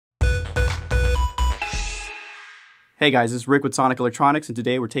Hey guys, this is Rick with Sonic Electronics, and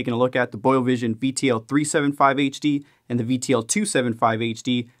today we're taking a look at the Boyo Vision VTL375HD and the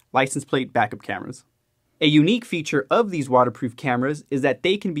VTL275HD license plate backup cameras. A unique feature of these waterproof cameras is that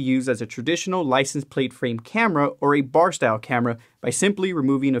they can be used as a traditional license plate frame camera or a bar style camera by simply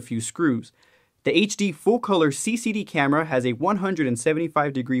removing a few screws. The HD full color CCD camera has a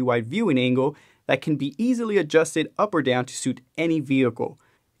 175-degree wide viewing angle that can be easily adjusted up or down to suit any vehicle.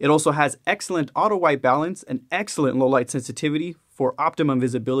 It also has excellent auto white balance and excellent low light sensitivity for optimum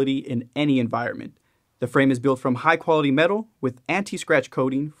visibility in any environment. The frame is built from high quality metal with anti-scratch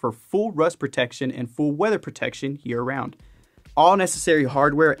coating for full rust protection and full weather protection year round. All necessary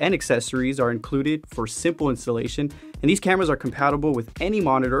hardware and accessories are included for simple installation, and these cameras are compatible with any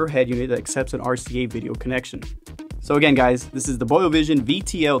monitor or head unit that accepts an RCA video connection. So again guys, this is the Boyo Vision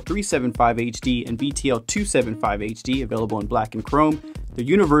VTL375HD and VTL275HD, available in black and chrome. They're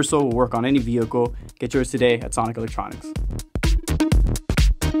universal, will work on any vehicle. Get yours today at Sonic Electronics.